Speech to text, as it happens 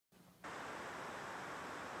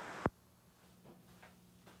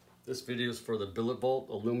This video is for the Billetvault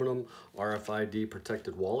aluminum RFID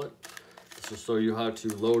protected wallet. This will show you how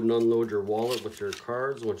to load and unload your wallet with your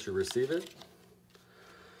cards once you receive it.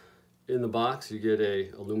 In the box you get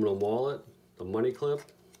a aluminum wallet, a money clip,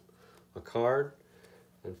 a card,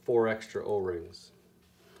 and 4 extra O-rings.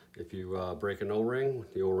 If you break an O-ring,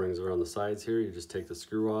 the O-rings are on the sides here, you just take the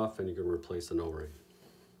screw off and you can replace an O-ring.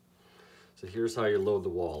 So here's how you load the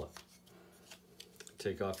wallet.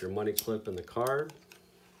 Take off your money clip and the card.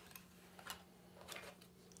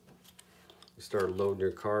 You start loading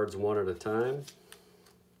your cards one at a time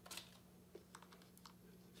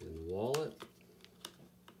in the wallet.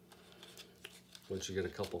 Once you get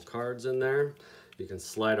a couple cards in there, you can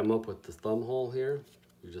slide them up with the thumb hole here.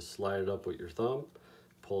 You just slide it up with your thumb,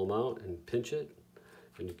 pull them out and pinch it,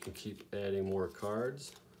 and you can keep adding more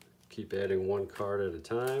cards. Keep adding one card at a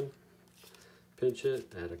time. Pinch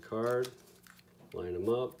it, add a card, line them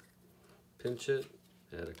up, pinch it,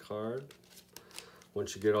 add a card.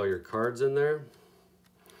 Once you get all your cards in there,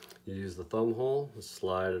 you use the thumb hole,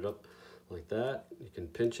 slide it up like that. You can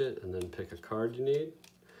pinch it and then pick a card you need.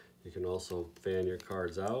 You can also fan your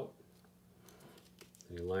cards out.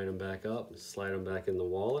 And you line them back up and slide them back in the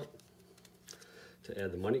wallet. To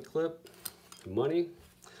add the money clip, money,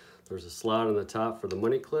 there's a slot on the top for the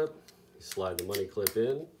money clip. You slide the money clip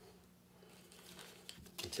in.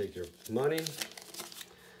 You take your money,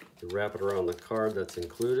 you wrap it around the card that's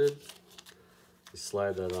included. You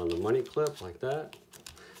slide that on the money clip like that.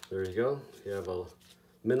 There you go. You have a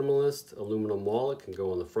minimalist aluminum wallet. Can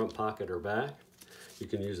go in the front pocket or back. You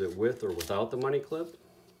can use it with or without the money clip.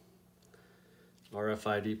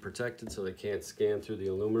 RFID protected so they can't scan through the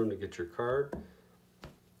aluminum to get your card.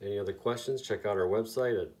 Any other questions? Check out our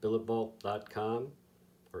website at billetvault.com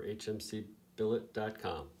or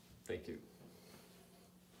hmcbillet.com. Thank you.